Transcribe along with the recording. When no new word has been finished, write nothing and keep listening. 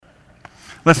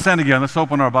Let's stand again. Let's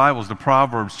open our Bibles to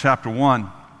Proverbs chapter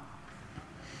 1.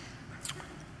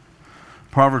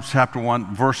 Proverbs chapter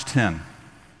 1, verse 10.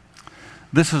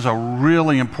 This is a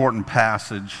really important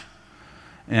passage,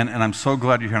 and I'm so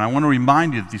glad you're here. And I want to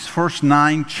remind you that these first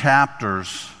 9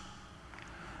 chapters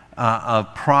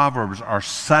of Proverbs are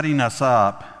setting us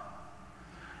up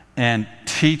and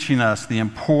teaching us the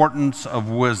importance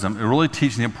of wisdom. It really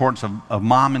teaches the importance of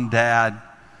mom and dad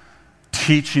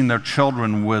teaching their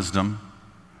children wisdom,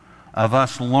 of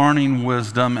us learning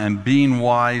wisdom and being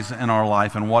wise in our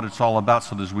life and what it's all about.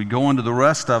 So as we go into the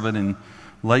rest of it in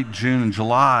late June and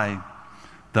July,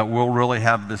 that we'll really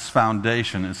have this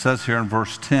foundation. It says here in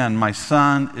verse 10, "My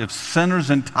son, if sinners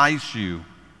entice you,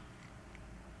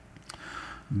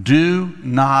 do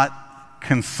not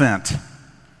consent."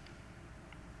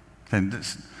 And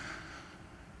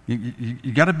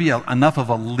you got to be enough of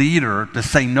a leader to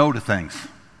say no to things.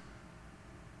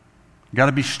 You got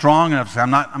to be strong enough to say,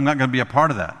 I'm not going to be a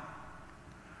part of that.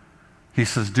 He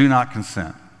says, do not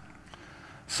consent.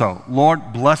 So,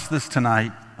 Lord, bless this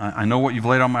tonight. I know what you've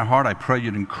laid on my heart. I pray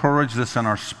you'd encourage this in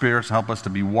our spirits. Help us to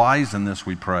be wise in this,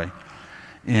 we pray.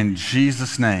 In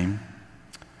Jesus' name,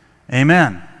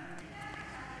 amen.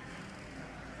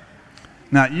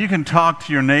 Now, you can talk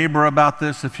to your neighbor about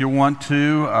this if you want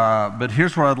to, but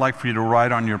here's what I'd like for you to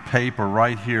write on your paper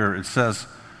right here. It says,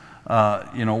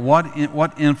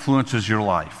 what influences your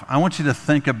life? I want you to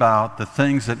think about the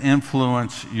things that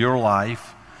influence your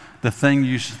life, the things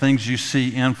you see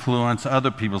influence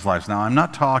other people's lives. Now, I'm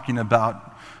not talking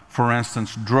about, for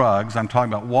instance, drugs. I'm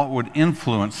talking about what would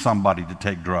influence somebody to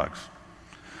take drugs.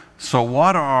 So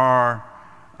what are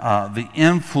the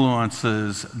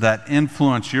influences that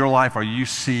influence your life or you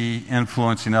see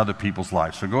influencing other people's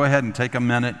lives? So go ahead and take a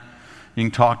minute. You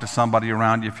can talk to somebody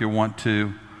around you if you want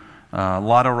to. A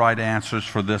lot of right answers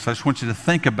for this. I just want you to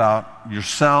think about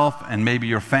yourself and maybe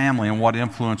your family and what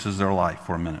influences their life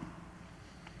for a minute.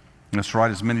 Let's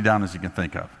write as many down as you can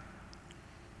think of.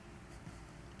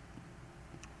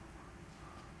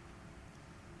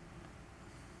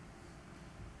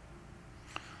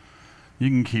 You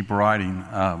can keep writing.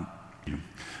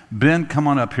 Ben, come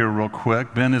on up here real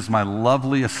quick. Ben is my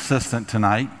lovely assistant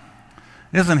tonight.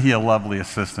 Isn't he a lovely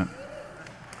assistant?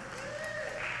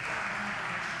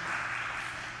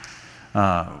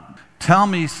 Tell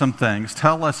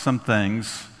us some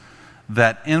things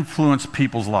that influence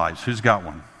people's lives. Who's got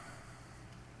one?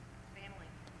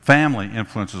 Family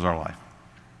influences our life.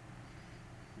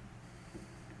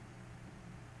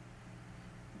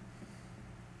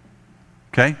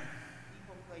 Okay?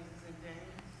 People, places, and things.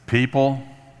 People.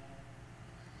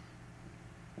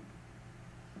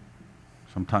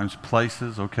 Sometimes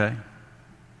places, okay.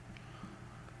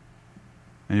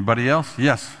 Anybody else?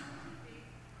 Yes.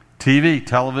 TV,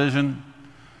 television,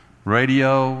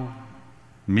 radio,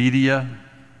 media.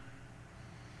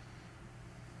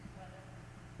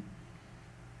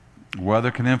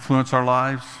 Weather can influence our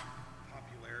lives.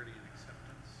 Popularity and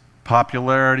acceptance.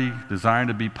 Popularity, desiring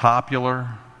to be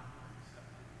popular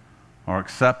or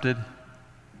accepted.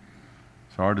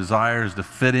 So our desire is to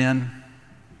fit in.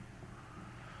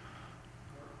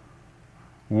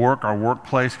 Our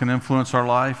workplace can influence our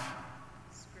life.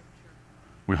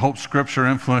 We hope Scripture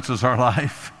influences our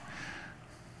life.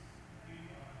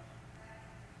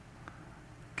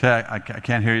 Okay, I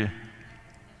can't hear you.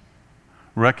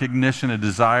 Recognition, a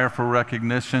desire for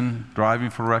recognition, driving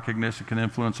for recognition can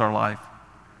influence our life.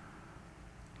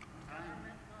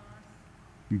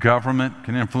 Government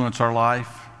can influence our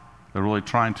life. They're really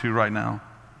trying to right now.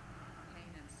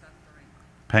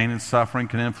 Pain and suffering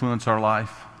can influence our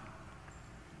life.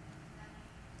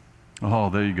 Oh,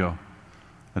 there you go.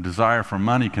 A desire for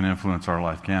money can influence our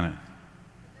life, can it?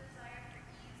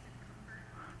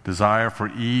 Desire for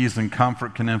ease and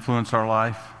comfort can influence our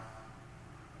life.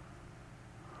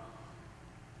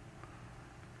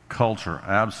 Culture,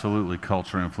 absolutely,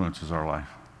 culture influences our life.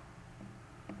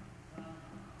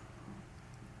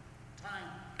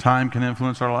 Time can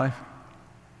influence our life.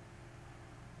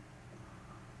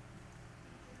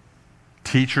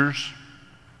 Teachers.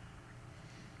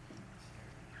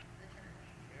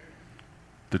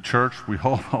 The church, we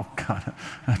hope, oh God,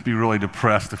 I'd be really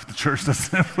depressed if the church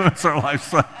doesn't influence our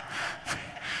lives.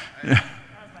 Yeah.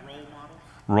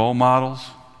 Role models.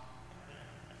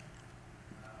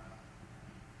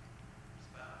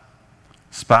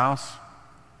 Spouse.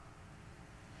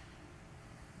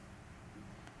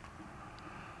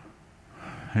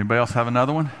 Anybody else have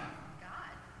another one? God.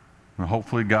 Well,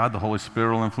 hopefully God, the Holy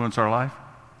Spirit, will influence our life.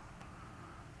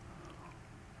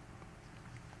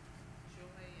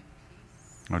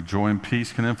 Our joy and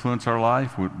peace can influence our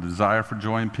life. With desire for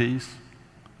joy and peace.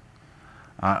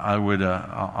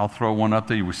 I'll throw one up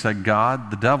there. We said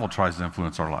God, the devil tries to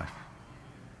influence our life.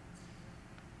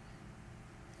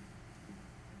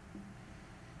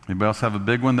 Anybody else have a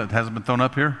big one that hasn't been thrown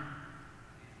up here?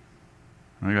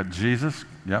 We got Jesus.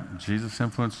 Yep, Jesus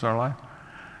influences our life.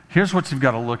 Here's what you've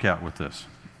got to look at with this.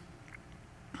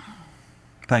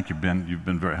 Thank you, Ben. You've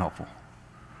been very helpful.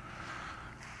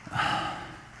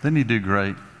 Didn't he do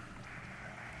great?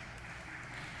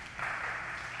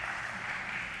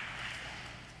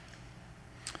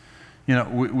 You know,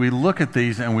 we look at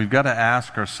these and we've got to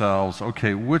ask ourselves,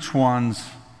 okay, which ones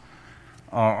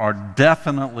are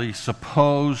definitely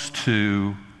supposed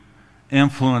to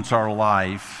influence our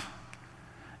life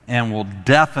and will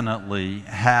definitely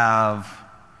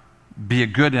be a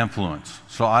good influence.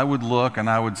 So I would look and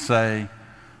I would say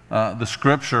the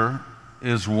Scripture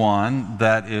is one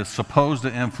that is supposed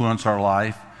to influence our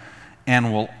life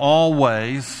and will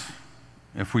always,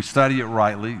 if we study it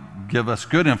rightly, give us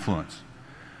good influence.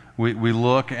 We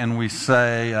look and we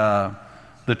say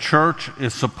the church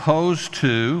is supposed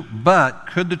to, but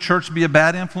could the church be a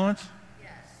bad influence?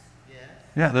 Yes.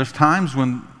 Yeah, there's times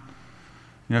when,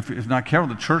 if you're not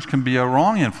careful, the church can be a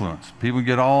wrong influence. People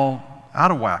get all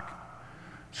out of whack.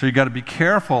 So you've got to be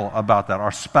careful about that.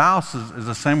 Our spouse is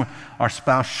the same way. Our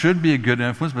spouse should be a good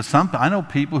influence, but I know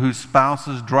people whose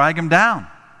spouses drag them down.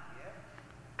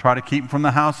 Try to keep them from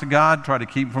the house of God, try to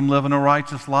keep them from living a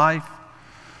righteous life,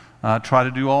 try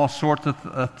to do all sorts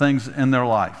of things in their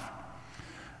life.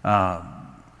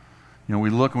 We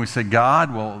look and we say,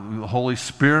 God, well, the Holy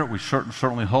Spirit, we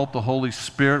certainly hope the Holy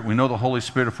Spirit, we know the Holy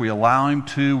Spirit, if we allow Him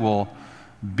to, will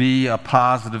be a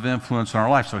positive influence in our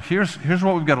life. So here's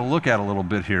what we've got to look at a little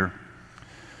bit here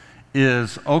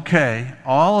is, okay,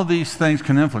 all of these things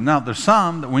can influence. Now, there's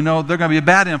some that we know they're going to be a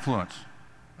bad influence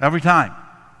every time.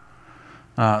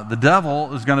 The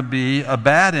devil is going to be a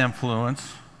bad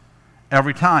influence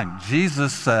every time.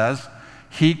 Jesus says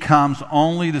he comes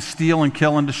only to steal and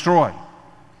kill and destroy.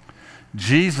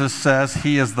 Jesus says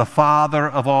he is the father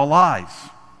of all lies.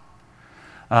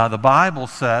 The Bible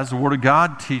says, the Word of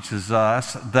God teaches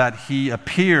us that he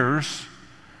appears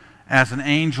as an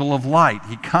angel of light.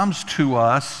 He comes to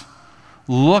us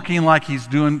looking like he's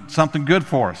doing something good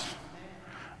for us,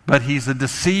 but he's a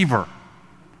deceiver,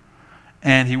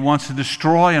 and he wants to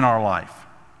destroy in our life.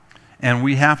 And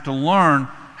we have to learn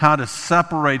how to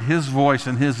separate his voice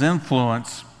and his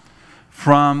influence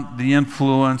from the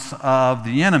influence of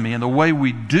the enemy. And the way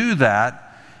we do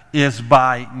that is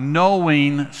by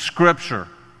knowing Scripture.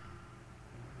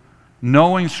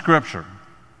 Knowing Scripture.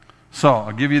 So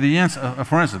I'll give you the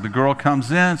for instance, the girl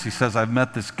comes in, she says, I've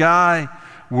met this guy,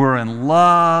 we're in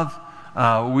love,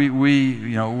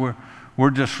 we're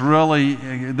just really,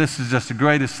 this is just the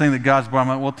greatest thing that God's brought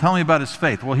me. Well, tell me about his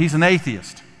faith. Well, he's an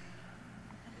atheist.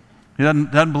 He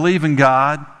doesn't believe in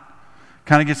God,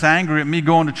 kind of gets angry at me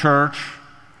going to church,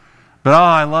 but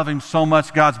I love him so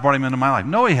much, God's brought him into my life.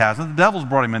 No, he hasn't. The devil's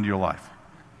brought him into your life.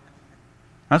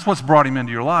 That's what's brought him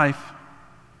into your life.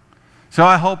 So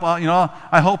I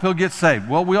hope he'll get saved.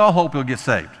 Well, we all hope he'll get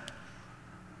saved.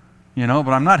 But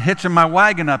I'm not hitching my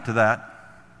wagon up to that.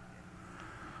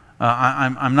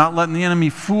 I'm not letting the enemy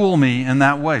fool me in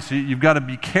that way. So you've got to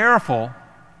be careful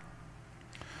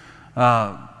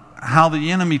how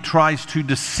the enemy tries to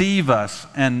deceive us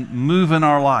and move in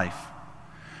our life.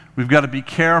 We've got to be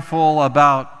careful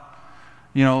about,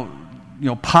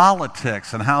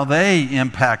 politics and how they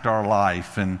impact our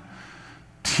life, and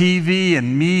TV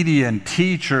and media and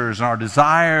teachers, and our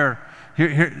desire.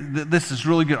 This is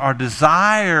really good. Our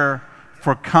desire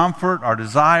for comfort, our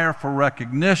desire for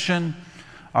recognition,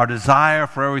 our desire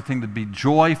for everything to be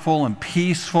joyful and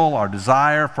peaceful, our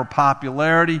desire for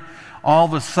popularity, all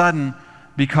of a sudden,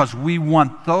 because we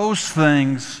want those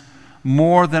things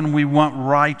more than we want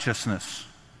righteousness.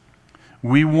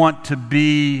 We want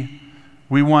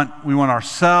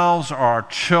ourselves or our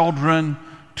children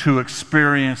to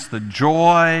experience the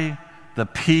joy, the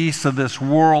peace of this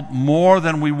world more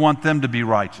than we want them to be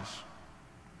righteous.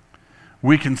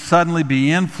 We can suddenly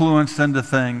be influenced into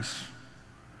things,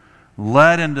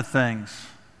 led into things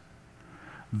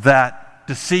that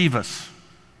deceive us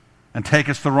and take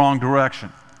us the wrong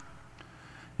direction.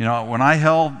 When I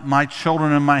held my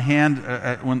children in my hand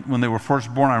when they were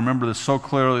first born, I remember this so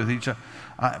clearly. The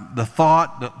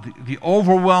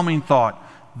overwhelming thought,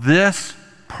 this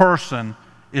person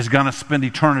is going to spend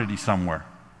eternity somewhere.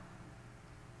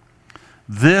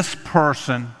 This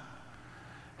person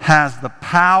has the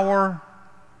power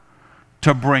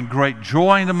to bring great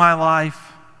joy into my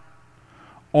life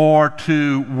or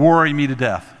to worry me to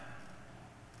death.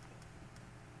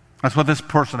 That's what this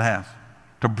person has,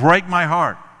 to break my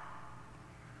heart.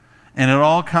 And it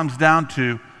all comes down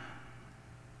to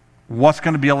what's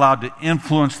going to be allowed to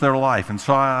influence their life. And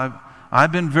so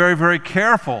I've been very, very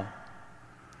careful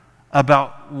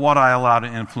about what I allow to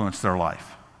influence their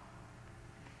life.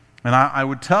 And I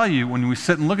would tell you, when we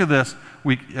sit and look at this,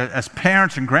 we, as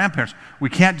parents and grandparents, we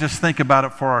can't just think about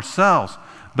it for ourselves,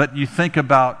 but you think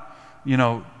about,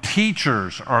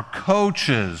 teachers or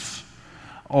coaches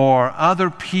or other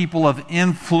people of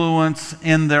influence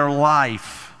in their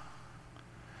life.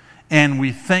 And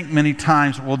we think many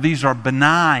times, well, these are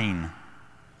benign.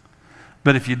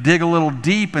 But if you dig a little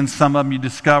deep in some of them, you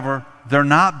discover they're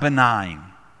not benign.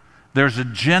 There's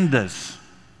agendas.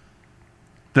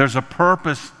 There's a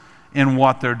purpose in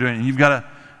what they're doing. And you've got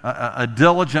a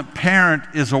diligent parent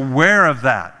is aware of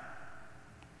that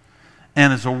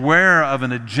and is aware of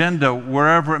an agenda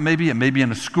wherever it may be. It may be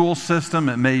in a school system.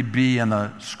 It may be in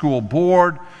a school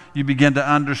board. You begin to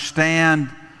understand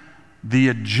the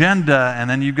agenda, and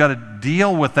then you've got to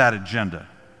deal with that agenda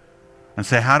and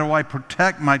say, how do I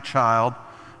protect my child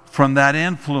from that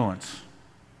influence,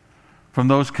 from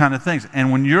those kind of things?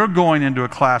 And when you're going into a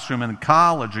classroom in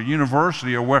college or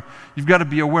university or where, you've got to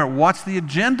be aware, what's the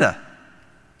agenda?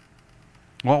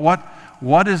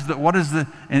 What is the,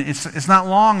 and it's not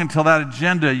long until that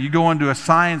agenda, you go into a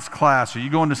science class or you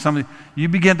go into something, you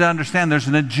begin to understand there's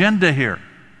an agenda here.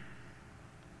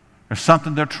 There's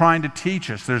something they're trying to teach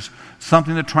us. There's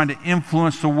something they're trying to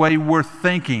influence the way we're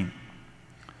thinking.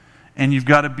 And you've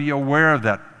got to be aware of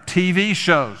that. TV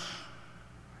shows.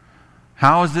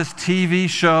 How is this TV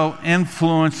show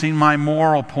influencing my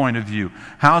moral point of view?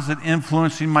 How is it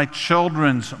influencing my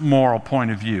children's moral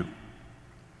point of view?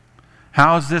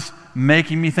 How is this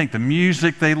making me think? The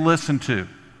music they listen to.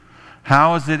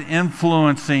 How is it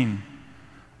influencing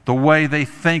the way they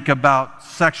think about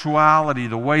sexuality,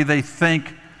 the way they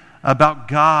think about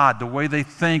God, the way they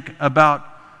think about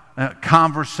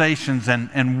conversations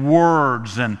and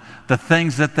words and the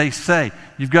things that they say?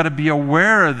 You've got to be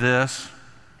aware of this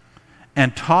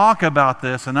and talk about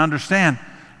this and understand,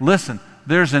 listen,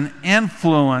 there's an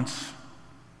influence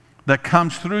that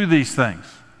comes through these things.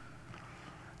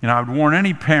 I would warn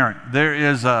any parent, there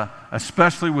is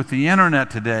especially with the internet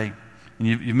today, and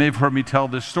you may have heard me tell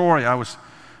this story. I was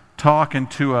talking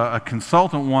to a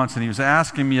consultant once, and he was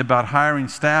asking me about hiring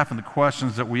staff and the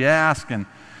questions that we ask, and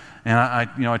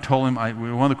I told him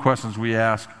one of the questions we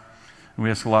ask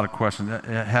a lot of questions.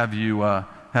 Have you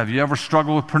ever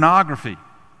struggled with pornography?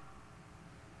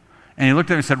 And he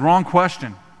looked at me and said, wrong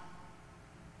question.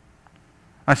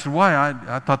 I said, why?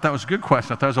 I thought that was a good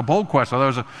question. I thought it was a bold question. I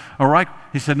thought it was a right.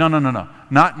 He said, no.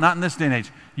 Not in this day and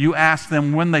age. You ask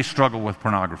them when they struggle with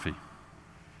pornography.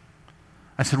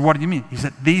 I said, what do you mean? He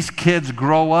said, these kids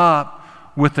grow up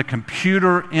with a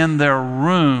computer in their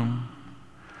room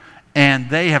and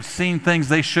they have seen things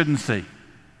they shouldn't see.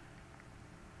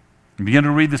 We begin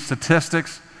to read the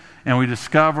statistics and we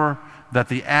discover that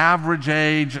the average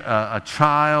age a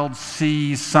child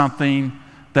sees something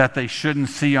that they shouldn't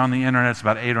see on the internet is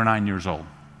about 8 or 9 years old.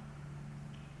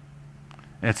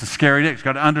 It's a scary day. You've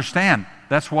got to understand.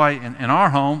 That's why in our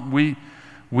home,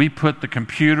 we put the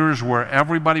computers where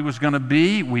everybody was going to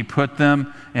be. We put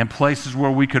them in places where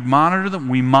we could monitor them.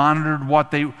 We monitored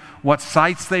what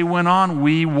sites they went on.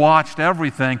 We watched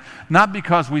everything, not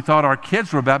because we thought our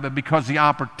kids were bad, but because the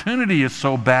opportunity is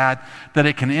so bad that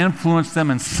it can influence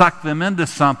them and suck them into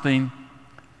something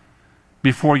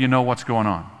before you know what's going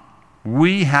on.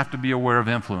 We have to be aware of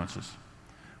influences.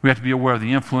 We have to be aware of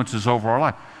the influences over our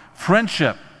life.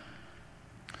 Friendship.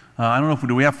 I don't know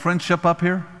do we have friendship up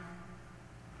here?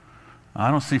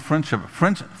 I don't see friendship.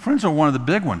 Friends are one of the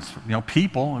big ones.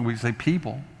 People, and we say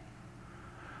people.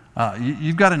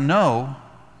 You've got to know.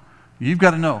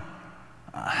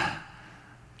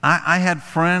 I had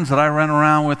friends that I ran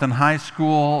around with in high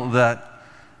school that,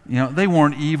 they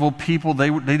weren't evil people.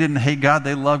 They didn't hate God.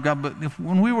 They loved God. But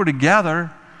when we were together,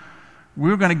 we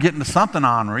were going to get into something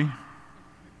ornery.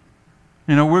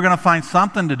 We were going to find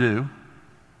something to do.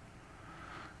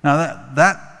 Now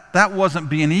that wasn't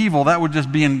being evil. That was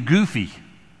just being goofy,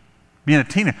 being a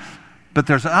teenager. But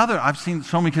there's I've seen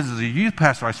so many kids as a youth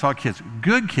pastor. I saw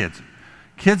good kids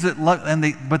that love,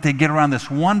 but they get around this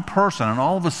one person, and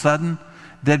all of a sudden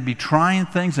they'd be trying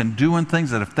things and doing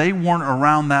things that if they weren't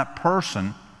around that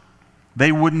person,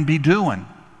 they wouldn't be doing.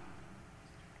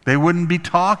 They wouldn't be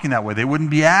talking that way. They wouldn't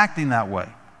be acting that way.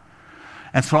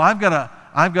 And so I've got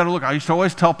to look. I used to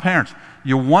always tell parents,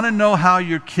 you want to know how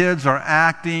your kids are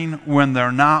acting when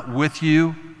they're not with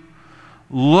you?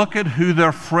 Look at who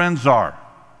their friends are.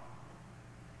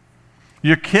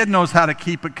 Your kid knows how to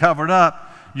keep it covered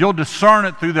up. You'll discern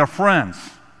it through their friends.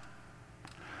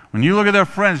 When you look at their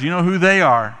friends, you know who they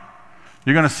are.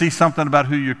 You're going to see something about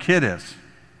who your kid is.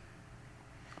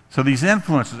 So these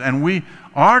influences, and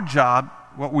our job,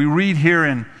 what we read here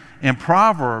in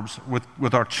Proverbs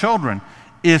with our children,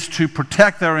 is to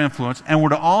protect their influence, and we're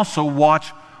to also watch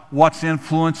what's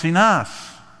influencing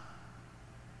us.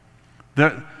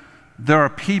 There are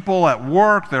people at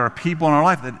work, there are people in our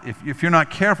life that if you're not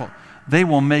careful, they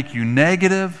will make you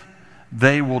negative,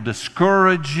 they will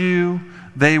discourage you,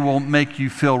 they will make you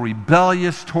feel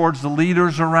rebellious towards the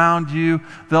leaders around you.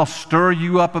 They'll stir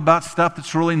you up about stuff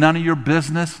that's really none of your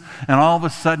business, and all of a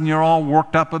sudden you're all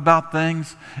worked up about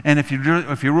things. And if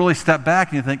you really step back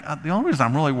and you think, the only reason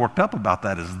I'm really worked up about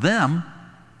that is them,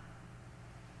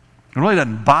 it really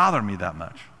doesn't bother me that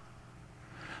much.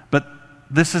 But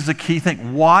this is the key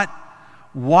thing.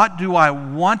 What do I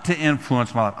want to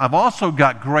influence my life? I've also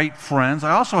got great friends.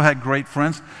 I also had great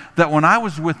friends that when I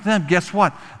was with them, guess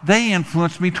what? They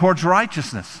influenced me towards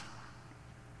righteousness.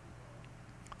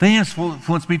 They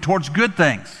influenced me towards good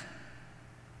things.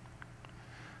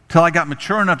 Till I got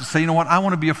mature enough to say, you know what? I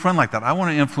want to be a friend like that. I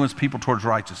want to influence people towards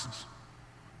righteousness.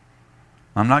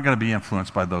 I'm not going to be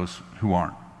influenced by those who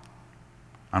aren't.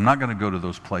 I'm not going to go to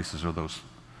those places or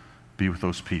be with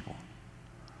those people.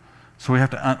 So we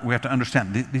have to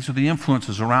understand these are the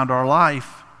influences around our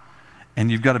life,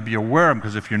 and you've got to be aware of them,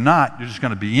 because if you're not, you're just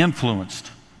going to be influenced.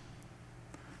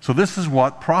 So this is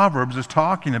what Proverbs is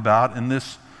talking about in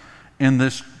this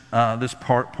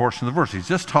portion of the verse. He's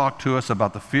just talked to us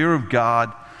about the fear of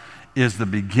God is the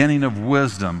beginning of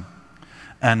wisdom,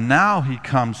 and now he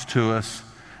comes to us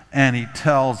and he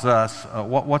tells us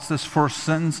what's this first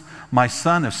sentence? My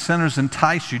son, if sinners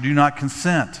entice you, do not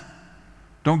consent.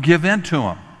 Don't give in to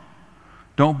them.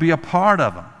 Don't be a part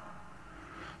of them.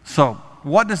 So,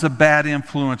 what does a bad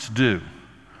influence do?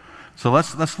 So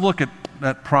let's look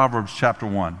at Proverbs chapter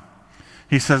 1.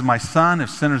 He says, my son, if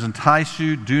sinners entice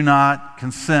you, do not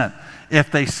consent.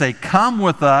 If they say, come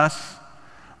with us,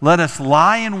 let us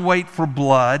lie in wait for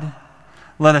blood.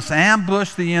 Let us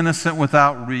ambush the innocent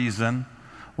without reason.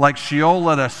 Like Sheol,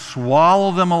 let us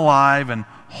swallow them alive, and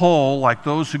whole, like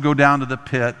those who go down to the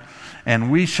pit.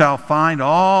 And we shall find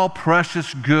all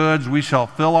precious goods. We shall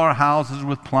fill our houses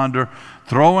with plunder.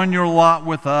 Throw in your lot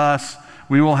with us.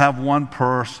 We will have one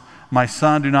purse. My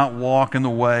son, do not walk in the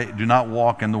way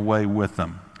with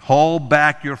them. Hold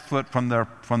back your foot from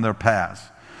their paths.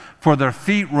 For their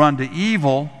feet run to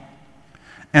evil,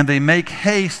 and they make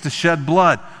haste to shed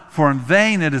blood. For in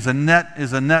vain it is a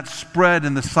net spread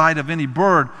in the sight of any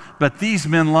bird, but these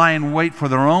men lie in wait for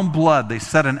their own blood. They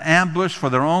set an ambush for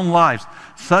their own lives.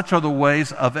 Such are the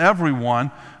ways of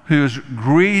everyone who is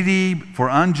greedy for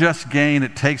unjust gain.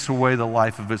 It takes away the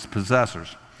life of its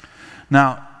possessors.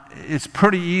 Now, it's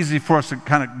pretty easy for us to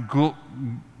kind of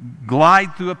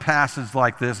glide through a passage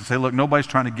like this and say, look, nobody's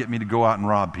trying to get me to go out and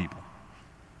rob people.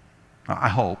 I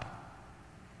hope.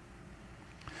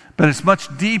 But it's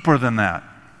much deeper than that.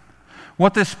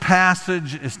 What this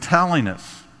passage is telling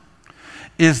us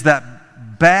is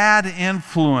that bad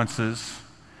influences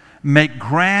make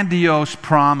grandiose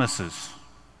promises.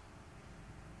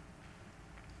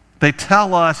 They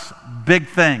tell us big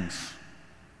things.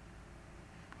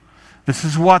 This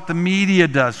is what the media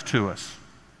does to us.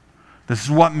 This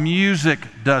is what music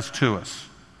does to us.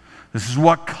 This is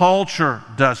what culture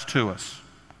does to us.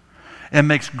 It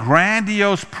makes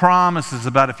grandiose promises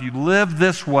about if you live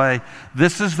this way,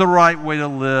 this is the right way to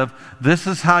live, this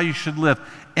is how you should live.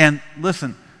 And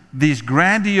listen, these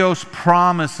grandiose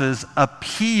promises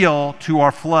appeal to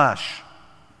our flesh.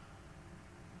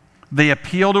 They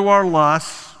appeal to our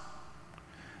lusts.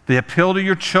 They appeal to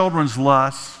your children's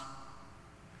lusts.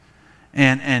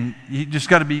 And you just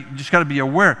got to be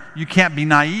aware. You can't be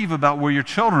naive about where your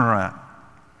children are at.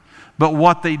 But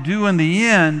what they do in the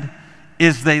end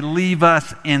is they leave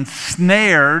us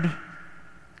ensnared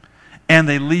and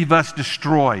they leave us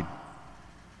destroyed.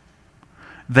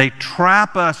 They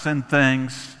trap us in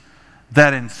things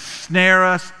that ensnare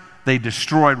us. They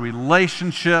destroy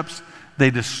relationships. They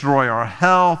destroy our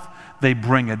health. They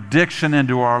bring addiction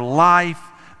into our life.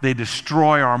 They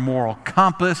destroy our moral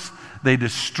compass. They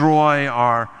destroy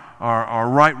our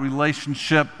right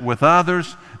relationship with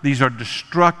others. These are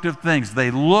destructive things.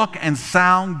 They look and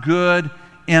sound good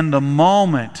in the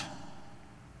moment,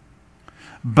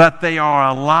 but they are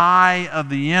a lie of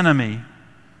the enemy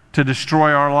to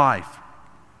destroy our life.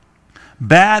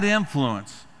 Bad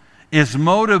influence is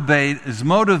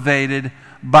motivated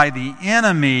by the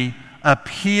enemy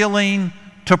appealing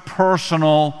to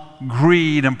personal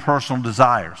greed and personal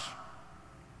desires.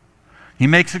 He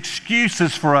makes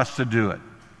excuses for us to do it.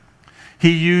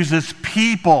 He uses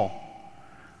people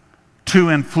to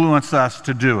influence us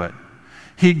to do it.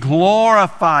 He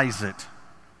glorifies it.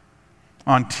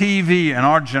 on TV in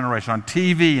our generation, on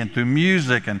TV and through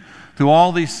music and through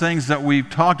all these things that we've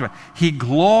talked about. He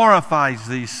glorifies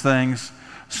these things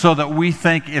so that we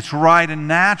think it's right and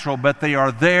natural, but they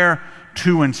are there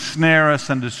to ensnare us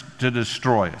and to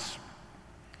destroy us.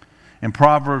 In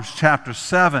Proverbs chapter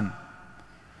 7,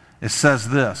 it says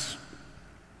this: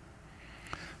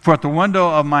 "For at the window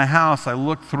of my house I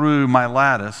looked through my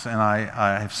lattice, and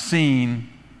I have seen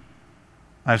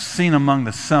among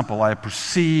the simple, I have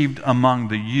perceived among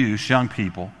the youth," young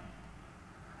people,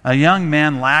 "a young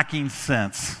man lacking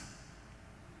sense,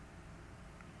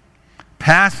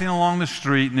 passing along the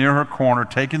street near her corner,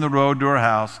 taking the road to her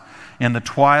house in the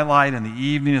twilight, in the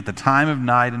evening, at the time of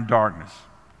night and darkness.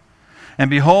 And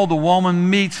behold, the woman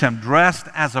meets him dressed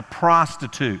as a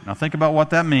prostitute." Now think about what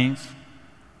that means.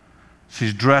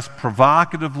 She's dressed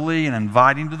provocatively and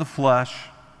inviting to the flesh,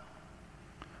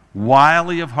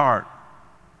 wily of heart.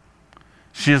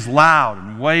 She is loud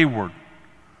and wayward.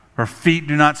 Her feet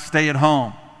do not stay at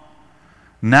home.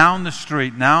 Now in the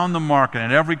street, now in the market,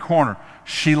 at every corner,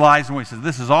 she lies in wait. He says,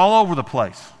 this is all over the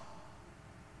place.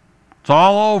 It's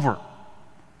all over.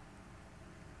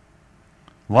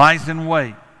 Lies in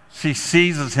wait. She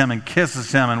seizes him and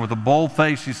kisses him, and with a bold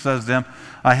face she says to him,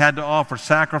 "I had to offer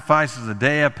sacrifices the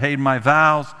day I paid my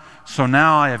vows, so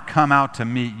now I have come out to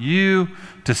meet you,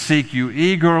 to seek you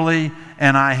eagerly,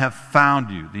 and I have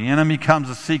found you." The enemy comes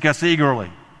to seek us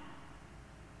eagerly.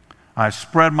 "I have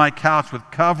spread my couch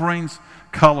with coverings,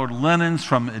 colored linens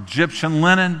from Egyptian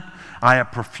linen. I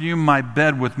have perfumed my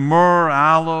bed with myrrh,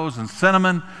 aloes, and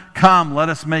cinnamon. Come, let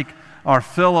us make our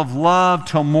fill of love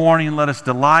till morning. Let us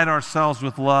delight ourselves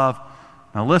with love."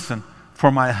 Now listen, "For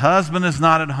my husband is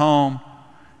not at home.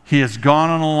 He has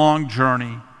gone on a long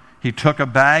journey. He took a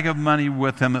bag of money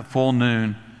with him at full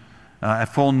noon. At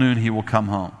full noon he will come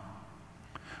home."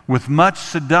 With much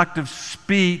seductive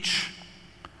speech,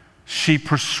 she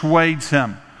persuades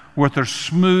him. With her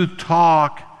smooth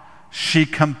talk, she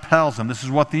compels him. This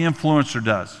is what the influencer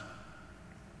does.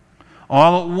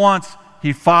 All at once,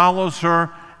 he follows her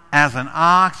as an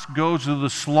ox goes to the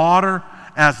slaughter,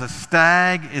 as a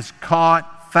stag is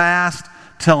caught fast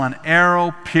till an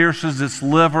arrow pierces its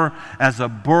liver, as a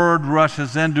bird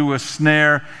rushes into a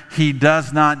snare. He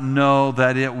does not know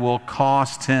that it will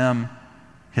cost him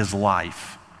his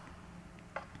life.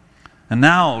 And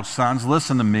now, O sons,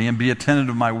 listen to me and be attentive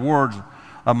to my words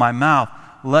of my mouth.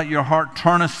 Let your heart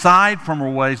turn aside from her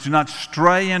ways. Do not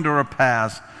stray into her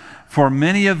paths. For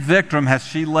many a victim has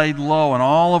she laid low, and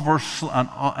all of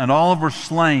her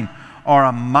slain are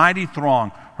a mighty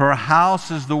throng. Her house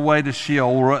is the way to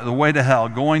Sheol, the way to hell,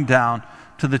 going down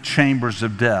to the chambers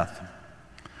of death.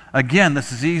 Again,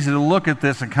 this is easy to look at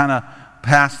this and kind of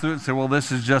pass through it and say, well,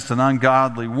 this is just an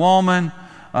ungodly woman,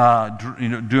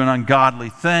 doing ungodly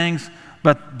things.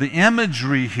 But the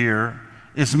imagery here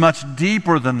is much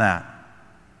deeper than that.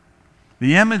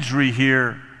 The imagery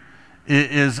here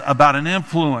is about an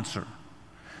influencer.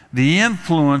 The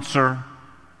influencer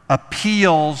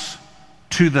appeals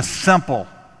to the simple.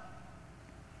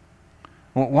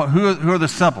 Who are the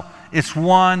simple? It's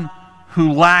one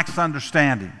who lacks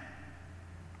understanding.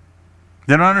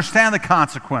 They don't understand the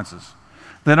consequences.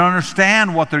 They don't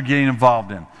understand what they're getting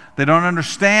involved in. They don't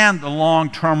understand the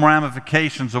long-term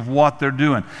ramifications of what they're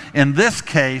doing. In this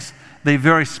case, they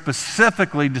very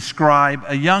specifically describe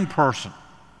a young person.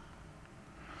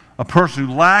 A person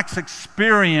who lacks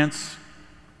experience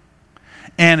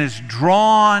and is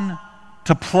drawn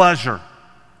to pleasure,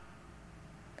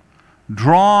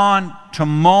 drawn to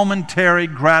momentary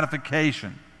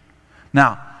gratification.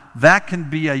 Now, that can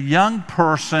be a young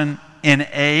person in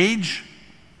age,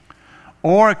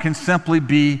 or it can simply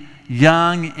be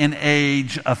young in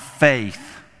age of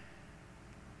faith.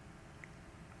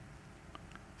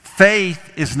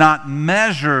 Faith is not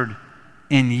measured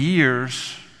in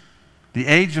years. The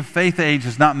age of faith age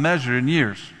is not measured in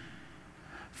years.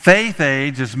 Faith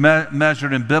age is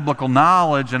measured in biblical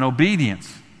knowledge and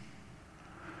obedience.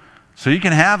 So you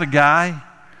can have a guy,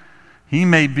 he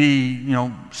may be,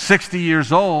 60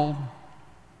 years old,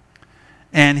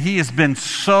 and he has been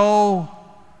so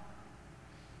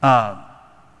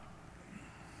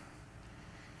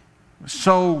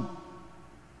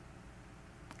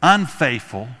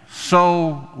unfaithful,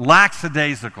 so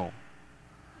lackadaisical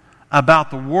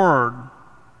about the Word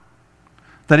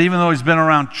that even though he's been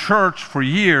around church for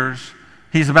years,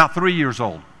 he's about 3 years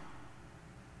old.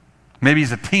 Maybe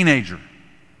he's a teenager.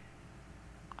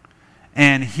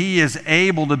 And he is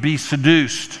able to be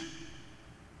seduced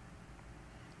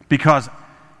because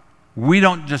we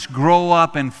don't just grow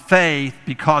up in faith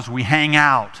because we hang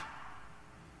out.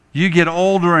 You get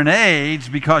older in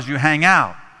age because you hang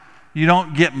out. you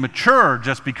don't get mature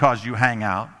just because you hang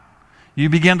out. You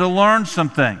begin to learn some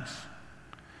things.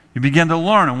 You begin to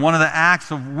learn, and one of the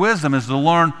acts of wisdom is to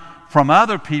learn from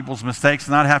other people's mistakes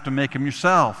and not have to make them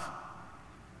yourself.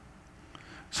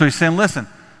 So he's saying, listen,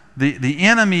 the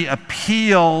enemy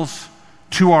appeals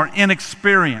to our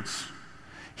inexperience.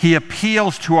 He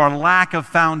appeals to our lack of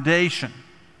foundation.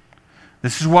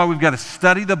 This is why we've got to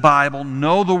study the Bible,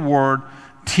 know the Word,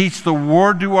 teach the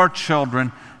Word to our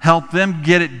children, help them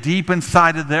get it deep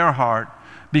inside of their heart,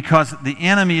 because the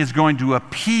enemy is going to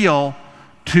appeal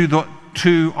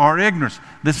to our ignorance.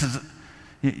 This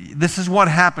is what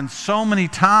happens so many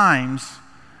times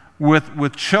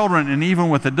with children and even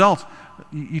with adults.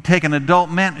 You take an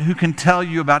adult man who can tell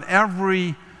you about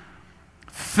every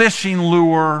fishing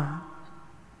lure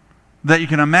that you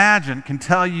can imagine, can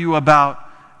tell you about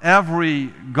every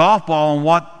golf ball and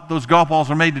what those golf balls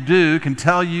are made to do, can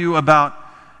tell you about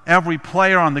every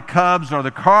player on the Cubs or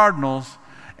the Cardinals,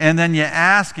 and then you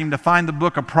ask him to find the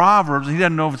book of Proverbs, and he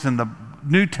doesn't know if it's in the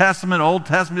New Testament, Old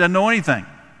Testament, he doesn't know anything.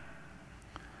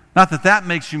 Not that that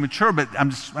makes you mature, but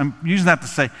I'm using that to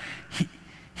say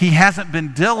he hasn't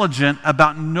been diligent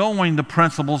about knowing the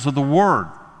principles of the Word.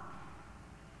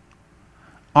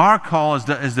 Our call is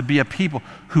to be a people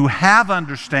who have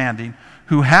understanding,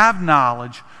 who have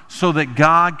knowledge, so that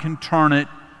God can turn it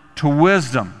to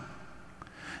wisdom.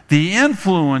 The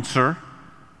influencer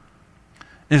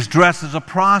is dressed as a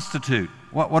prostitute.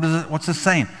 What is it? What's it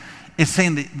saying? It's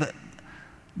saying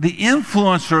the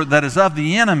influencer that is of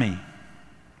the enemy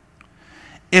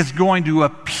is going to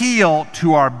appeal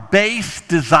to our base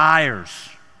desires.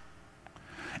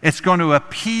 It's going to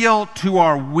appeal to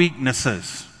our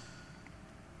weaknesses.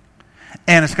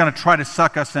 And it's going to try to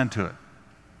suck us into it.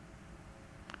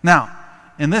 Now,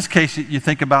 in this case, you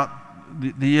think about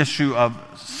the issue of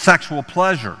sexual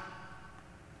pleasure.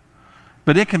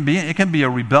 But it can be a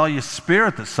rebellious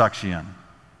spirit that sucks you in.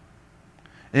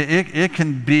 It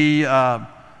can be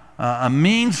a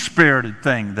mean-spirited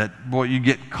thing that, boy, you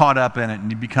get caught up in it and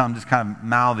you become just kind of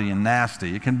mouthy and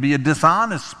nasty. It can be a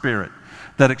dishonest spirit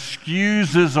that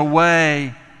excuses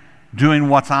away doing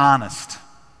what's honest.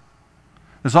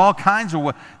 There's all kinds of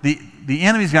ways. The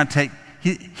enemy's going to take,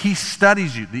 he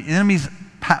studies you. The enemy's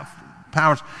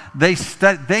powers,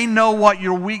 they know what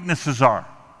your weaknesses are.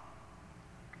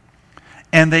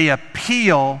 And they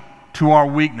appeal to our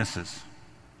weaknesses.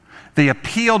 They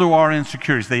appeal to our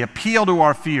insecurities. They appeal to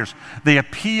our fears. They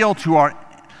appeal to our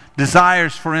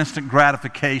desires for instant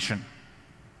gratification.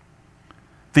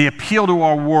 They appeal to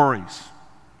our worries.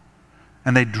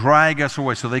 And they drag us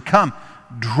away. So they come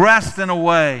dressed in a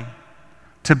way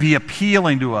to be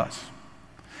appealing to us.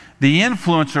 The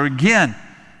influencer, again,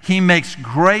 he makes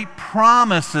great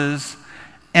promises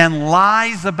and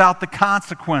lies about the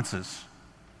consequences.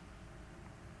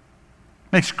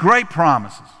 Makes great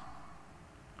promises.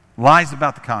 Lies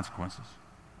about the consequences.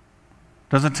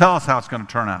 Doesn't tell us how it's going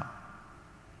to turn out.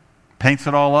 Paints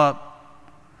it all up.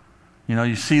 You know,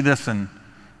 you see this in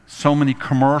so many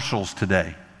commercials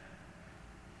today.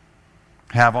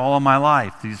 Have all of my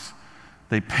life.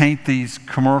 They paint these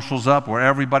commercials up where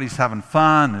everybody's having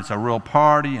fun, it's a real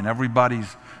party, and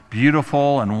everybody's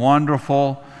beautiful and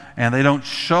wonderful, and they don't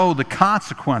show the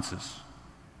consequences.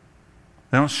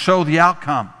 They don't show the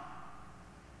outcome.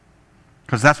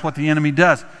 Because that's what the enemy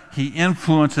does. He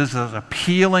influences us,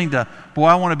 appealing to, boy,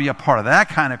 I want to be a part of that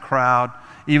kind of crowd,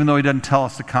 even though he doesn't tell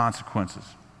us the consequences.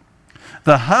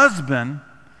 The husband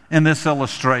in this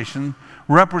illustration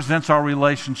represents our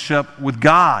relationship with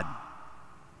God.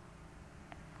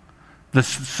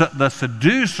 The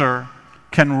seducer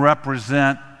can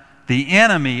represent the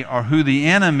enemy or who the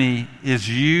enemy is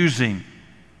using.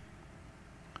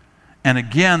 And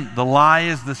again, the lie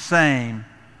is the same.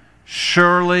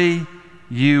 Surely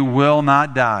you will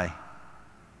not die.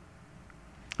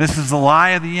 This is the lie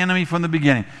of the enemy from the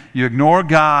beginning. You ignore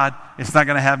God, it's not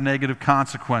going to have negative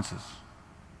consequences.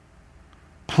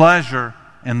 Pleasure,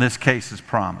 in this case, is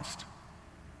promised.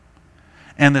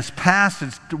 And this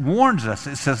passage warns us.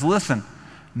 It says, listen,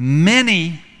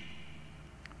 many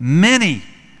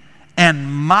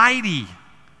and mighty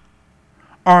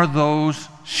are those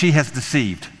she has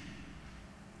deceived.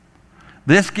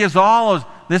 This gives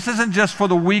this isn't just for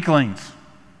the weaklings.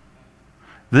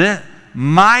 The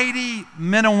mighty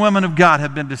men and women of God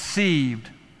have been deceived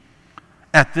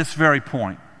at this very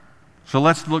point. So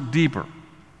let's look deeper.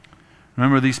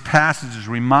 Remember, these passages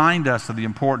remind us of the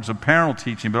importance of parental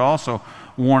teaching, but also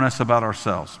warn us about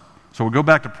ourselves. So we'll go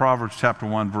back to Proverbs chapter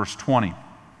 1, verse 20.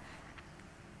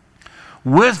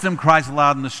 Wisdom cries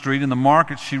aloud in the street, in the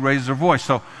market she raises her voice.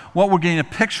 So what we're getting a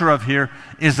picture of here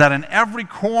is that in every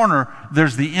corner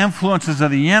there's the influences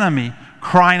of the enemy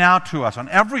crying out to us. On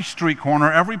every street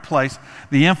corner, every place,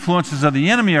 the influences of the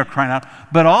enemy are crying out.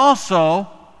 But also,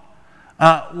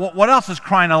 what else is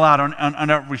crying aloud on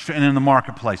every street and in the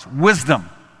marketplace? Wisdom.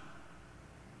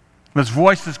 This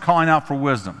voice is calling out for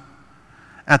wisdom.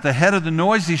 At the head of the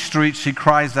noisy street, she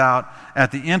cries out.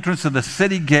 At the entrance of the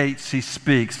city gate, she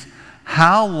speaks.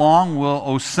 How long will,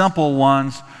 O simple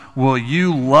ones, will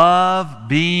you love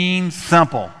being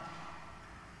simple?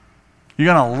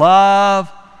 You're going to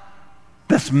love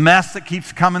this mess that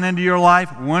keeps coming into your life?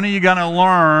 When are you going to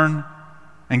learn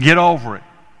and get over it?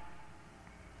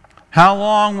 How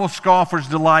long will scoffers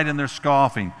delight in their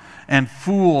scoffing and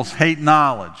fools hate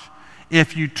knowledge?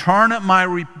 If you turn at my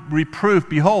reproof,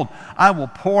 behold, I will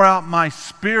pour out my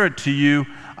spirit to you.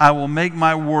 I will make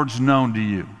my words known to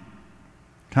you.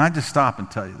 Can I just stop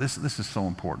and tell you, this is so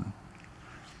important.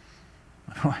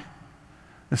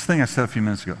 This thing I said a few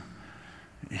minutes ago.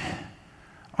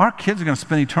 Our kids are going to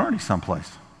spend eternity someplace.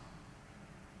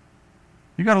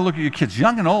 You've got to look at your kids,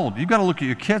 young and old. You've got to look at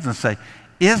your kids and say,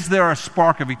 is there a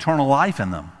spark of eternal life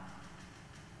in them?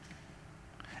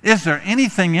 Is there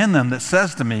anything in them that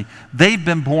says to me, they've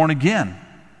been born again?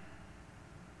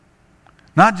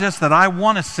 Not just that I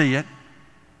want to see it,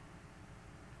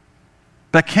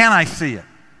 but can I see it?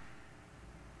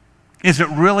 Is it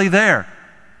really there?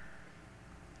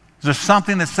 Is there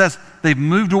something that says they've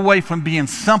moved away from being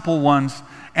simple ones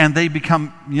and they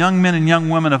become young men and young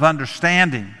women of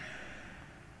understanding?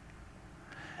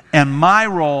 And my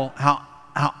role,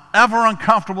 however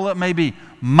uncomfortable it may be,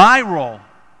 my role,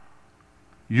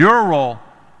 your role,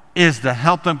 is to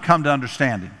help them come to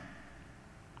understanding.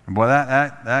 And boy,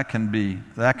 that can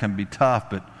be tough,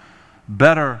 but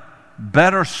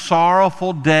better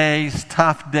sorrowful days,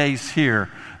 tough days here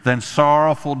than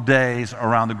sorrowful days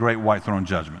around the great white throne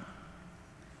judgment.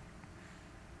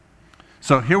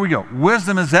 So here we go.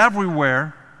 Wisdom is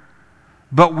everywhere,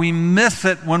 but we miss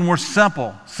it when we're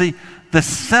simple. See, the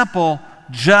simple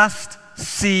just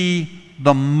see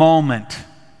the moment.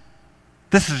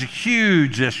 This is a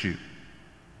huge issue.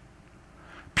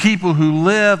 People who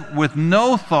live with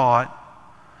no thought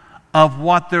of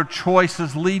what their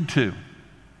choices lead to.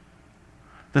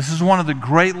 This is one of the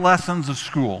great lessons of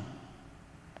school,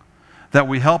 that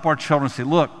we help our children see,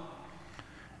 look,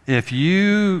 if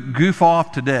you goof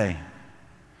off today,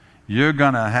 you're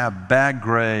going to have bad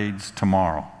grades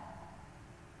tomorrow.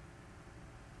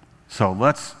 So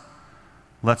let's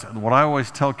what I always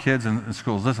tell kids in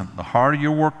schools, listen, the harder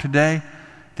your work today,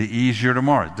 the easier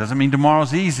tomorrow. It doesn't mean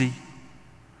tomorrow's easy,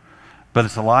 but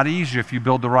it's a lot easier if you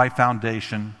build the right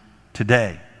foundation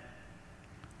today.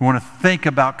 We want to think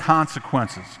about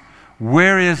consequences.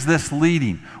 Where is this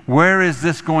leading? Where is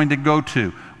this going to go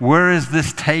to? Where is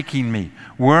this taking me?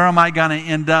 Where am I going to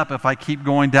end up if I keep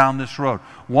going down this road?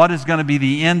 What is going to be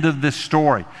the end of this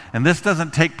story? And this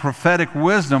doesn't take prophetic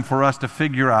wisdom for us to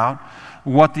figure out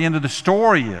what the end of the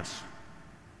story is.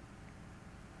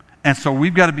 And so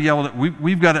we've got to be able to,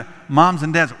 we've got to, moms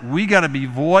and dads, we got to be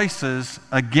voices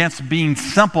against being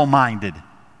simple-minded.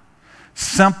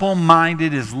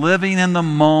 Simple-minded is living in the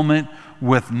moment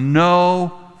with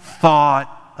no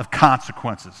thought of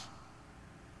consequences.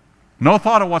 No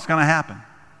thought of what's going to happen.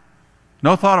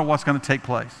 No thought of what's going to take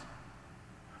place.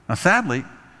 Now, sadly,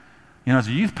 as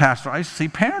a youth pastor, I used to see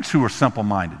parents who were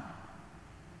simple-minded.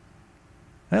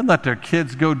 They'd let their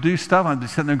kids go do stuff, and I'd be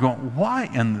sitting there going, why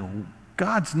in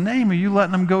God's name are you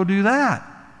letting them go do that?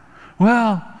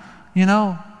 Well,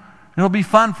 it'll be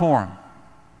fun for them.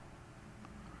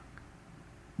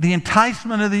 The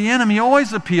enticement of the enemy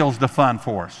always appeals to fun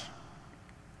for us.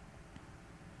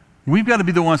 We've got to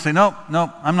be the ones to say, no,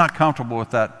 I'm not comfortable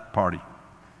with that party.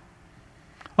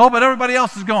 Oh, but everybody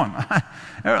else is going.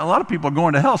 A lot of people are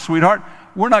going to hell, sweetheart.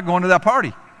 We're not going to that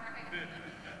party.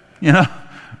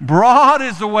 Broad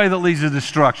is the way that leads to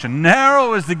destruction.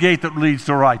 Narrow is the gate that leads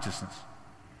to righteousness.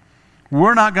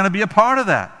 We're not going to be a part of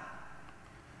that.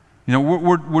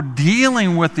 We're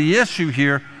dealing with the issue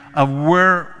here of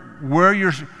whether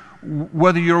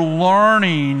you're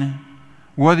learning,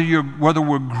 whether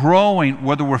we're growing,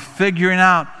 whether we're figuring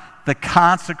out the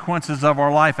consequences of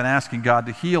our life and asking God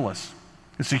to heal us.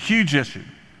 It's a huge issue.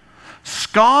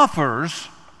 Scoffers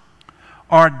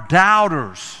are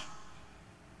doubters.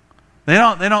 They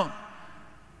don't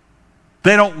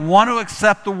want to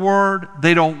accept the word.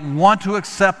 They don't want to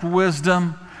accept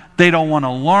wisdom. They don't want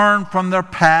to learn from their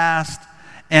past.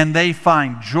 And they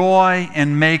find joy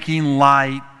in making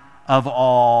light of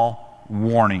all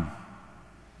warning.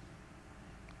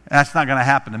 That's not going to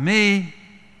happen to me.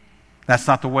 That's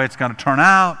not the way it's going to turn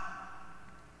out.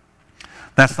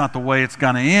 That's not the way it's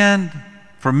going to end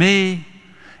for me,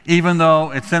 even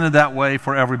though it's ended that way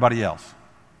for everybody else.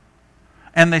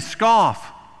 And they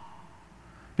scoff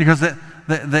because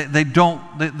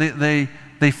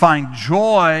they find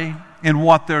joy in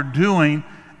what they're doing,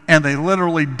 and they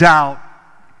literally doubt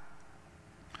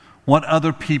what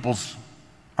other people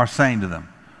are saying to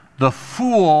them. The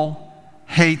fool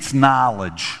hates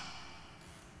knowledge.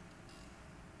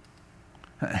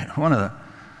 One of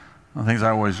the things I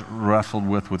always wrestled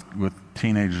with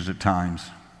teenagers at times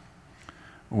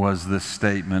was this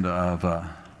statement of,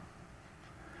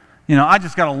 I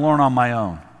just got to learn on my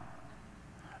own.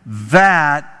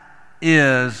 That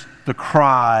is the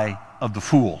cry of the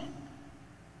fool.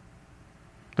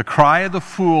 The cry of the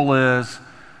fool is,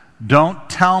 don't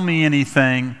tell me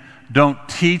anything, don't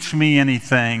teach me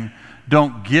anything,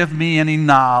 don't give me any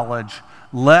knowledge,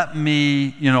 let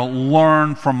me,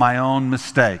 learn from my own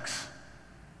mistakes.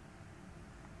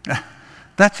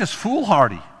 That's just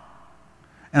foolhardy.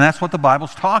 And that's what the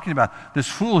Bible's talking about. This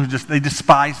fool they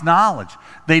despise knowledge.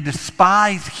 They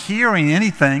despise hearing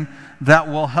anything that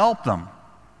will help them.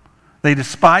 They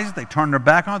despise it. They turn their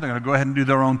back on it. They're going to go ahead and do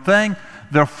their own thing.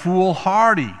 They're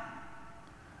foolhardy.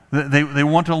 They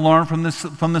want to learn from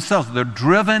themselves. They're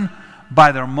driven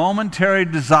by their momentary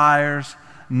desires,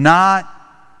 not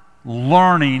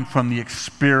learning from the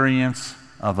experience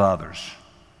of others.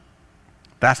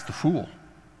 That's the fool.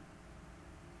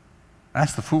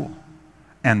 That's the fool.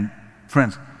 And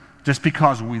friends, just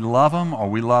because we love them or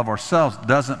we love ourselves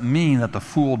doesn't mean that the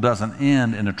fool doesn't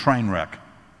end in a train wreck.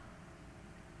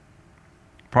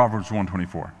 Proverbs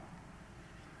 1:24.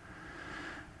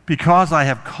 Because I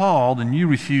have called and you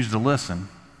refuse to listen,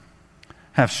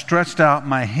 have stretched out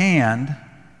my hand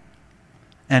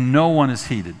and no one is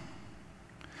heeded.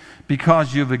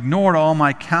 Because you have ignored all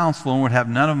my counsel and would have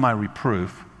none of my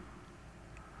reproof,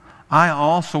 I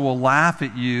also will laugh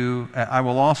at you. I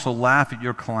will also laugh at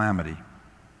your calamity.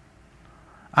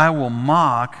 I will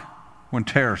mock when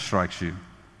terror strikes you.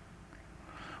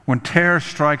 When terror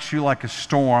strikes you like a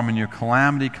storm and your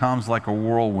calamity comes like a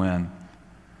whirlwind,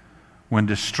 when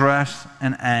distress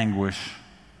and anguish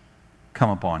come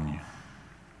upon you.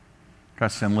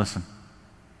 God's saying, listen,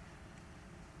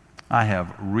 I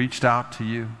have reached out to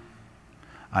you.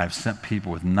 I have sent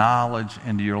people with knowledge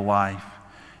into your life.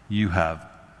 You have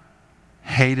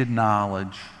hated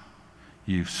knowledge.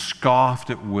 You've scoffed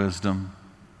at wisdom.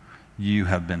 You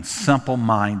have been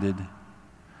simple-minded.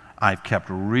 I've kept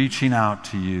reaching out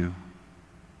to you.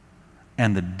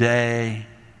 And the day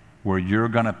where you're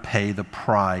going to pay the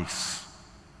price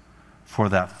for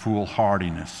that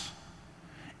foolhardiness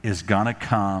is going to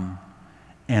come,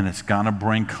 and it's going to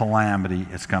bring calamity.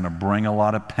 It's going to bring a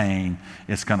lot of pain.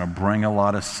 It's going to bring a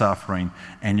lot of suffering.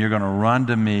 And you're going to run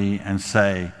to me and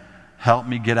say, help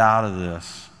me get out of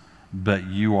this, but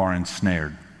you are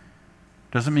ensnared.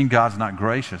 Doesn't mean God's not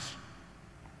gracious.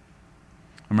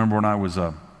 I remember when I was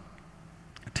a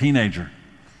teenager,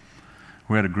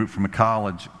 we had a group from a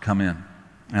college come in,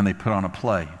 and they put on a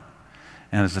play.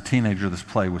 And as a teenager, this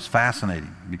play was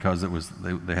fascinating because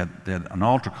they had an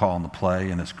altar call in the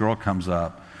play, and this girl comes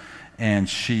up, and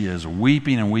she is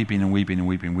weeping and weeping and weeping and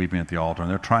weeping and weeping at the altar, and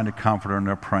they're trying to comfort her, and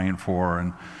they're praying for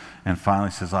her, and finally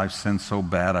says, I've sinned so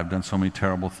bad, I've done so many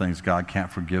terrible things, God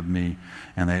can't forgive me.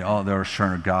 And they're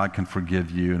assuring her, God can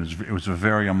forgive you. And it was a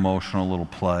very emotional little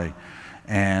play.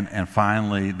 And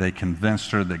finally, they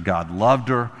convinced her that God loved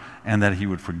her and that he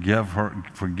would forgive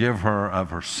her of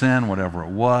her sin, whatever it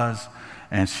was.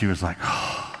 And she was like,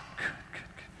 oh,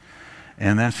 good.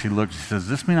 And then she looked, she says, does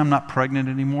this mean I'm not pregnant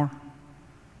anymore?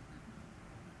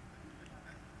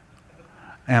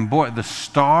 And boy, the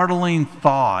startling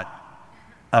thought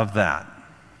of that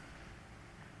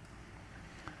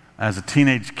as a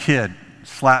teenage kid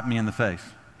slapped me in the face.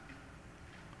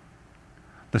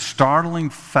 The startling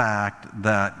fact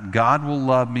that God will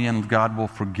love me and God will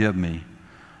forgive me,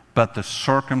 but the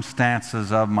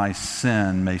circumstances of my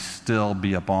sin may still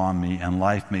be upon me, and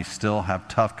life may still have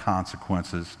tough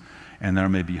consequences, and there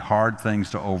may be hard things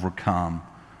to overcome,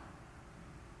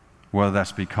 whether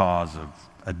that's because of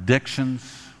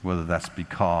addictions, whether that's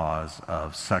because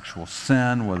of sexual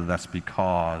sin, whether that's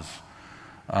because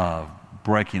of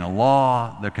breaking a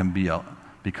law. There can be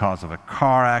because of a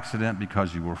car accident,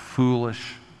 because you were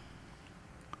foolish.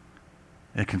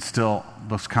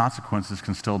 Those consequences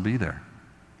can still be there.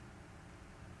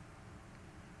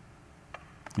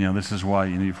 This is why,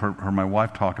 you've heard my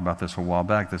wife talk about this a while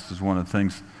back. This is one of the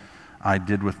things I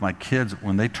did with my kids.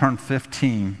 When they turned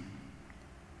 15,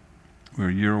 we were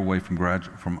a year away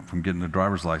from getting the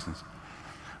driver's license.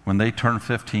 When they turned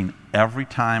 15, every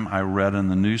time I read in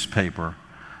the newspaper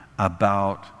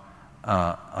about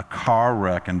a car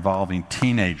wreck involving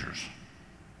teenagers,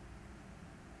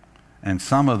 and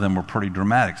some of them were pretty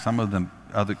dramatic. Some of them,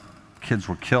 other kids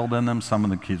were killed in them. Some of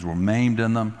the kids were maimed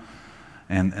in them.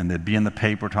 And they'd be in the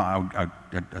paper. I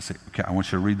say, okay, I want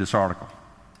you to read this article.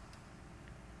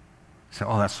 Say,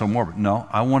 oh, that's so morbid. No,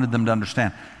 I wanted them to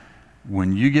understand.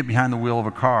 When you get behind the wheel of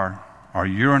a car, or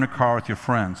you're in a car with your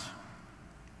friends,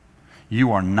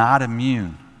 you are not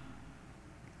immune.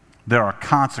 There are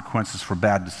consequences for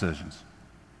bad decisions.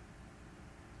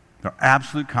 There are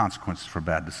absolute consequences for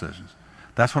bad decisions.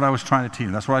 That's what I was trying to teach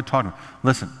them. That's what I taught them.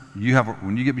 Listen,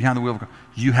 when you get behind the wheel of a car,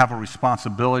 you have a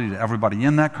responsibility to everybody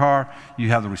in that car. You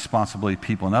have the responsibility to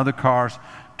people in other cars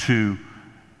to,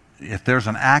 if there's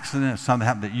an accident, if something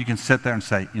happened, that you can sit there and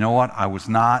say, you know what, I was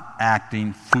not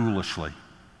acting foolishly.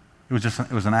 It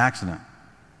was an accident.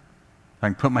 I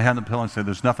can put my head on the pillow and say,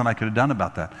 there's nothing I could have done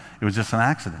about that. It was just an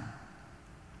accident.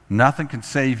 Nothing can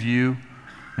save you.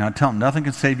 I tell them, nothing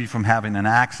can save you from having an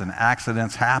accident.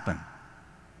 Accidents happen.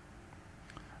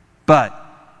 But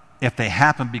if they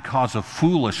happen because of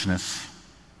foolishness,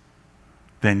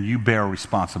 then you bear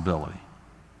responsibility.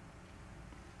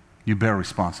 You bear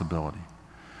responsibility.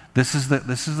 This is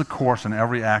the course in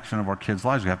every action of our kids'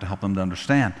 lives. We have to help them to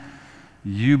understand.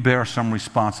 You bear some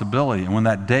responsibility. And when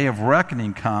that day of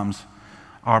reckoning comes,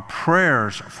 our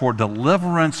prayers for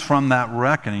deliverance from that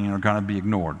reckoning are going to be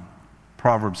ignored.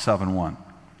 Proverbs 7:1.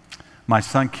 My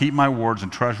son, keep my words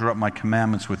and treasure up my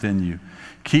commandments within you.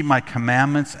 Keep my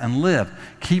commandments and live.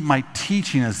 Keep my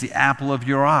teaching as the apple of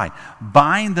your eye.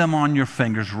 Bind them on your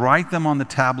fingers. Write them on the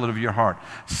tablet of your heart.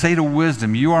 Say to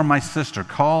wisdom, you are my sister.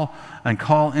 Call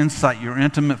insight your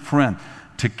intimate friend,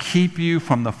 to keep you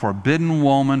from the forbidden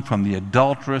woman, from the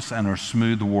adulteress and her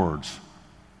smooth words.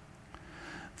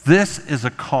 This is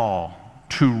a call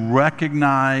to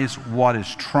recognize what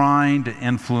is trying to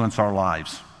influence our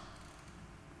lives.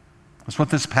 That's what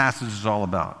this passage is all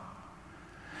about.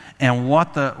 And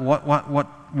what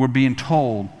we're being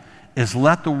told is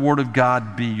let the Word of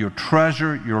God be your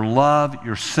treasure, your love,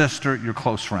 your sister, your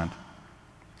close friend.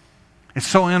 It's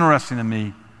so interesting to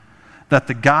me that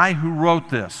the guy who wrote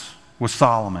this was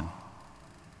Solomon,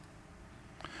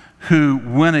 who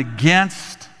went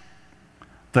against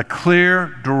the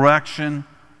clear direction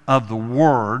of the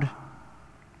Word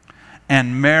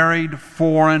and married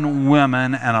foreign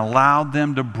women and allowed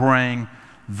them to bring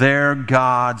their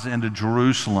gods into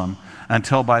Jerusalem,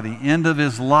 until by the end of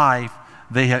his life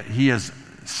he has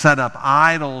set up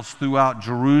idols throughout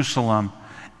Jerusalem,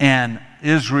 and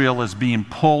Israel is being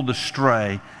pulled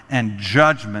astray, and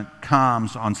judgment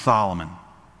comes on Solomon.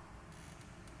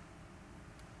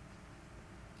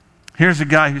 Here's a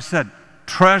guy who said,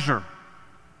 treasure,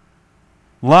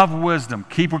 love wisdom,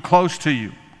 keep her close to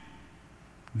you,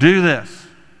 do this,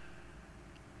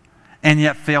 and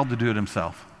yet failed to do it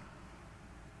himself.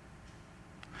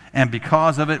 And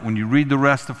because of it, when you read the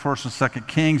rest of 1st and 2nd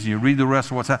Kings, and you read the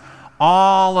rest of what's happening,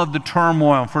 all of the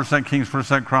turmoil in 1st and 2nd Kings,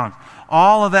 1st and 2nd Chronicles,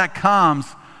 all of that comes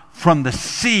from the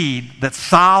seed that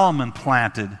Solomon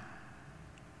planted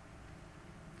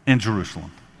in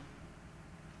Jerusalem.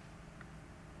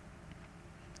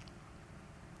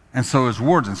 And so his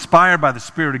words, inspired by the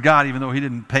Spirit of God, even though he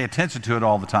didn't pay attention to it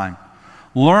all the time,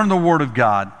 learn the Word of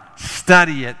God,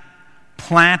 study it,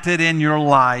 plant it in your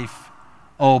life,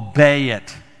 obey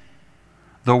it.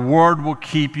 The Word will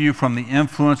keep you from the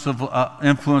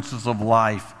influences of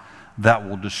life that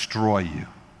will destroy you.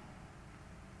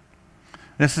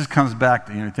 This comes back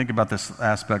to, think about this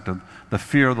aspect of the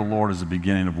fear of the Lord is the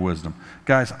beginning of wisdom.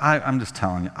 Guys, I'm just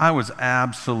telling you, I was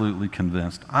absolutely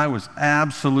convinced, I was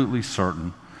absolutely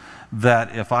certain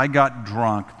that if I got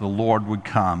drunk, the Lord would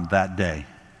come that day.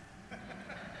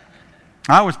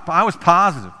 I was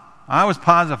positive. I was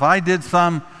positive if I did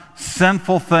some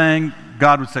sinful thing,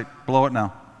 God would say, blow it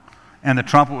now. And the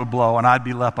trumpet would blow and I'd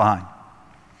be left behind.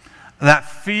 That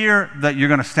fear that you're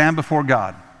going to stand before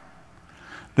God.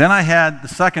 Then I had the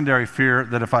secondary fear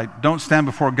that if I don't stand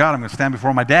before God, I'm going to stand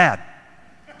before my dad.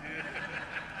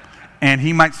 And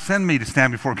he might send me to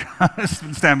stand before God.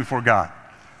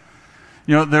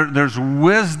 There's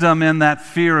wisdom in that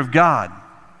fear of God.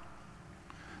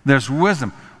 There's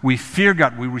wisdom. We fear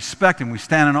God. We respect Him. We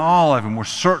stand in awe of Him. We're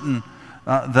certain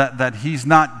that He's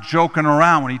not joking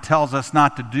around when He tells us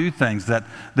not to do things, that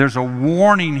there's a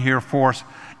warning here for us.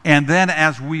 And then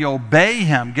as we obey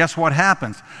Him, guess what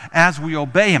happens? As we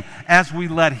obey Him, as we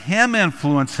let Him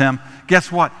influence Him,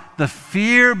 guess what? The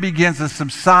fear begins to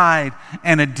subside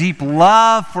and a deep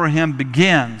love for Him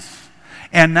begins.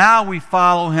 And now we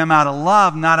follow Him out of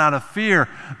love, not out of fear.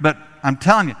 But I'm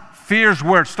telling you, fear's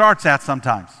where it starts at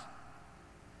sometimes.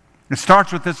 It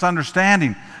starts with this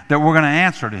understanding that we're going to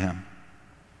answer to Him.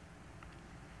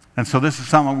 And so this is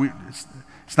something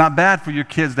it's not bad for your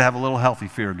kids to have a little healthy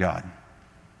fear of God.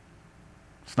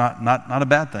 It's not a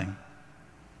bad thing.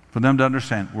 For them to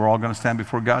understand, we're all going to stand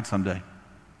before God someday.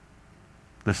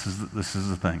 This is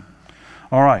the thing.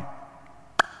 All right.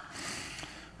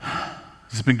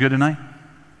 Has this been good tonight?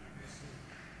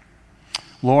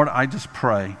 Lord, I just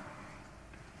pray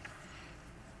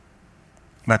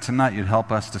that tonight you'd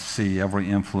help us to see every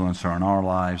influencer in our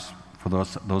lives, for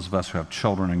those of us who have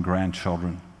children and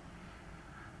grandchildren,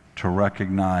 to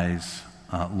recognize,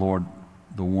 Lord,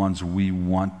 the ones we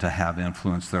want to have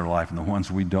influence their life and the ones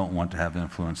we don't want to have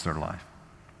influence their life.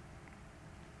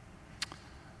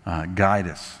 Guide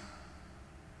us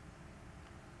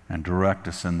and direct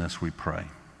us in this, we pray.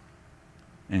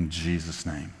 In Jesus'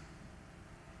 name,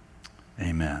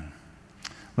 amen.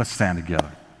 Let's stand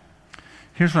together.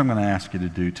 Here's what I'm going to ask you to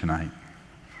do tonight.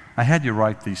 I had you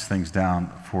write these things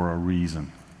down for a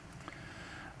reason.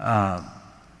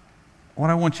 What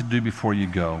I want you to do before you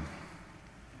go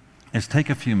is take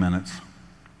a few minutes,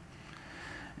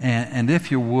 and if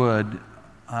you would,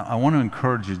 I want to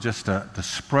encourage you just to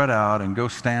spread out and go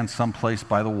stand someplace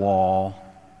by the wall,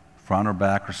 front or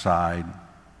back or side,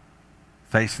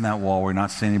 facing that wall where you're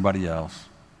not seeing anybody else,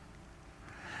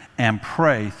 and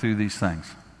pray through these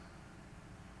things.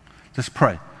 Just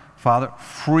pray. Father,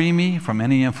 free me from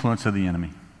any influence of the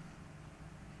enemy.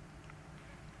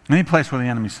 Any place where the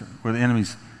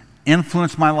enemy's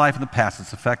influenced my life in the past,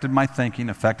 it's affected my thinking,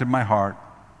 affected my heart,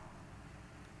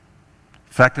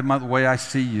 affected the way I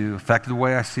see you, affected the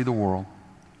way I see the world.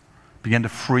 Begin to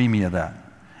free me of that.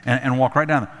 And walk right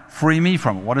down there. Free me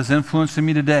from it. What is influencing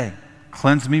me today?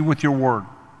 Cleanse me with your word.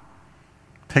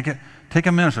 Take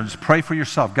a minute or just pray for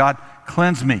yourself. God,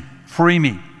 cleanse me. Free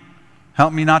me.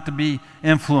 Help me not to be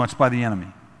influenced by the enemy.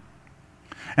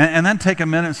 And then take a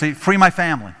minute and say, free my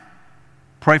family.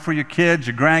 Pray for your kids,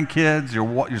 your grandkids,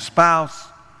 your spouse.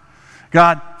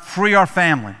 God, free our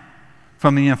family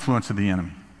from the influence of the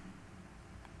enemy.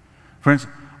 Friends,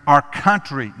 our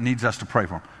country needs us to pray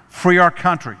for them. Free our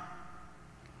country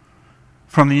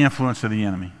from the influence of the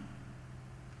enemy.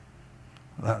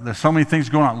 There's so many things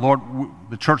going on. Lord,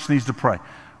 the church needs to pray.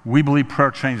 We believe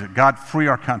prayer changes it. God, free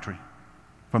our country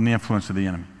from the influence of the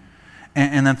enemy.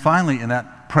 And then finally, in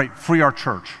that, pray, free our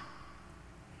church.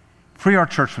 Free our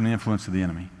church from the influence of the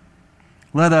enemy.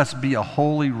 Let us be a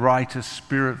holy, righteous,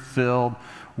 spirit-filled,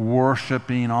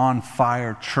 worshiping,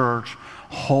 on-fire church,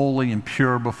 holy and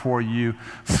pure before you,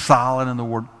 solid in the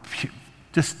word.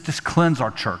 Just cleanse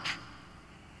our church.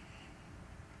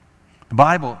 The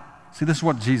Bible, see, this is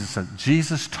what Jesus said.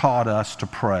 Jesus taught us to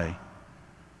pray,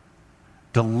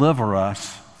 deliver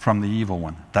us from the evil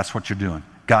one. That's what you're doing.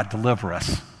 God, deliver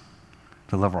us.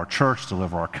 Deliver our church,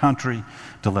 deliver our country,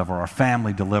 deliver our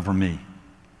family, deliver me.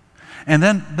 And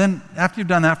then after you've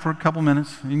done that for a couple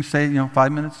minutes, you can say,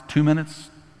 5 minutes, 2 minutes,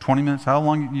 20 minutes, how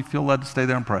long you feel led to stay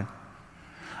there and pray.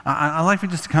 I'd like for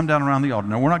you just to come down around the altar.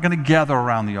 No, we're not going to gather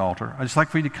around the altar. I'd just like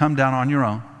for you to come down on your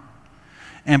own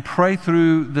and pray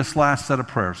through this last set of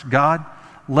prayers. God,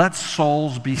 let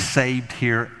souls be saved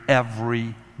here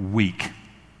every week.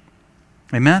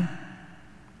 Amen?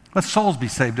 Let souls be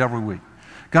saved every week.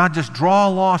 God, just draw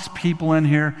lost people in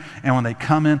here, and when they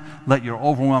come in, let your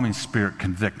overwhelming spirit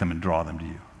convict them and draw them to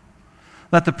you.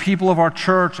 Let the people of our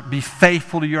church be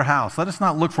faithful to your house. Let us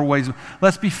not look for ways.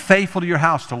 Let's be faithful to your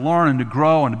house to learn and to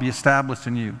grow and to be established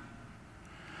in you.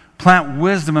 Plant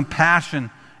wisdom and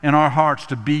passion in our hearts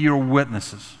to be your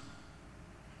witnesses.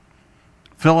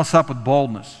 Fill us up with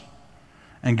boldness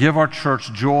and give our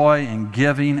church joy and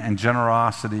giving and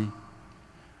generosity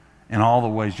in all the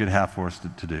ways you'd have for us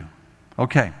to do.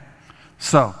 Okay,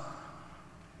 so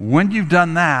when you've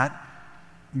done that,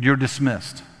 you're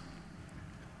dismissed.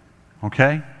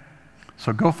 Okay?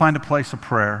 So go find a place of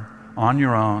prayer on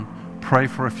your own. Pray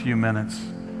for a few minutes.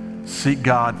 Seek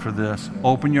God for this.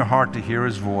 Open your heart to hear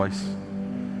His voice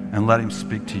and let Him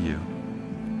speak to you.